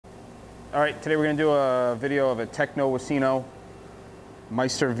All right, today we're gonna do a video of a Techno Wasino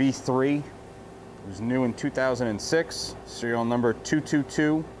Meister V3. It was new in 2006, serial number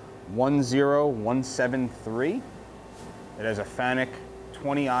 22210173. It has a Fanuc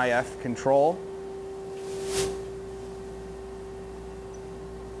 20IF control.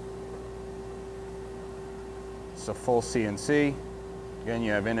 It's a full CNC. Again,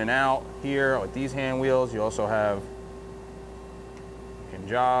 you have in and out here with these hand wheels. You also have, you can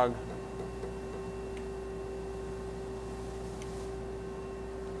jog.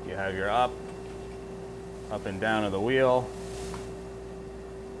 You have your up and down of the wheel.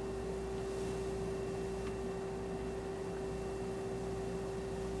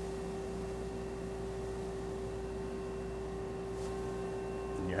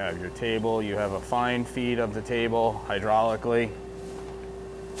 You have your table, you have a fine feed of the table hydraulically.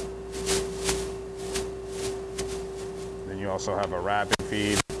 Then you also have a rapid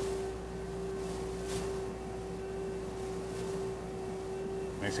feed.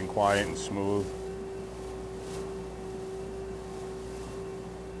 Nice and quiet and smooth.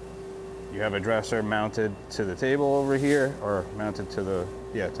 You have a dresser mounted to the table over here, or mounted to the,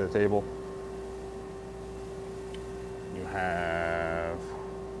 to the table. You have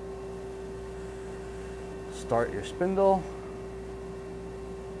start your spindle.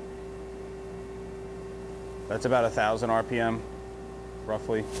 That's about 1,000 RPM,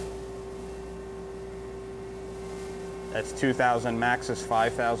 roughly. That's 2,000, max is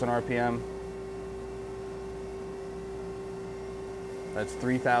 5,000 RPM. That's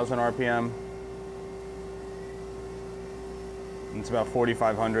 3,000 RPM. And it's about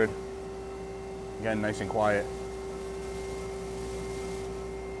 4,500. Again, nice and quiet.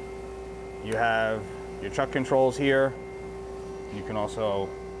 You have your chuck controls here. You can also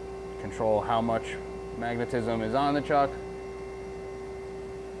control how much magnetism is on the chuck.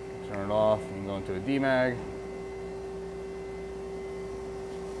 Turn it off, you can go into a demag.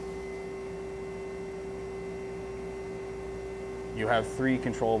 You have 3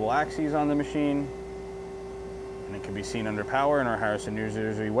 controllable axes on the machine, and it can be seen under power in our Harrison, New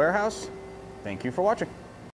Jersey warehouse. Thank you for watching.